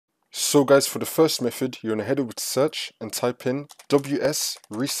So guys, for the first method, you're going to head over to search and type in wsreset.exe.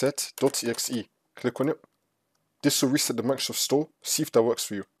 Click on it. This will reset the Microsoft Store. See if that works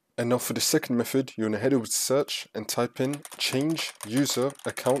for you. And now for the second method, you're going to head over to search and type in change user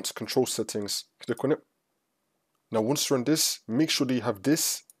account control settings. Click on it. Now once you run this, make sure that you have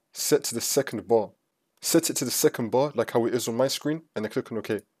this set to the second bar. Set it to the second bar like how it is on my screen, and then click on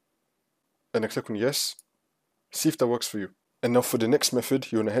OK. And then click on yes. See if that works for you. And now for the next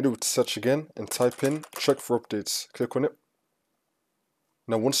method, you're going to head over to search again and type in check for updates. Click on it.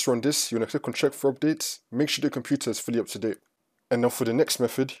 Now once you run this, you're going to click on check for updates. Make sure the computer is fully up to date. And now for the next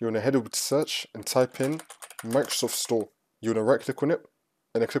method, you're going to head over to search and type in Microsoft Store. You're going to right click on it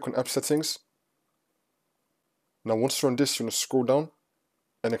and then click on app settings. Now once you run this, you're going to scroll down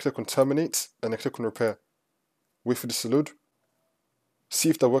and then click on terminate and then click on repair. Wait for this to load. See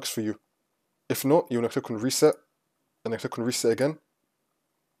if that works for you. If not, you're going to click on reset and then click on reset again.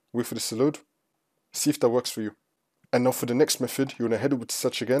 Wait for this to load. See if that works for you. And now for the next method, you're going to head over to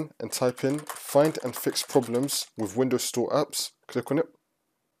search again and type in find and fix problems with Windows Store apps. Click on it.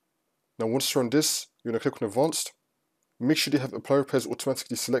 Now once you're on this, you're going to click on advanced. Make sure you have apply repairs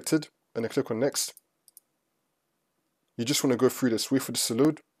automatically selected and then click on next. You just want to go through this, wait for this to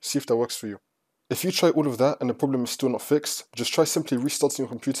load, see if that works for you. If you try all of that and the problem is still not fixed, just try simply restarting your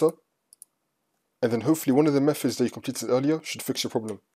computer, and then hopefully one of the methods that you completed earlier should fix your problem.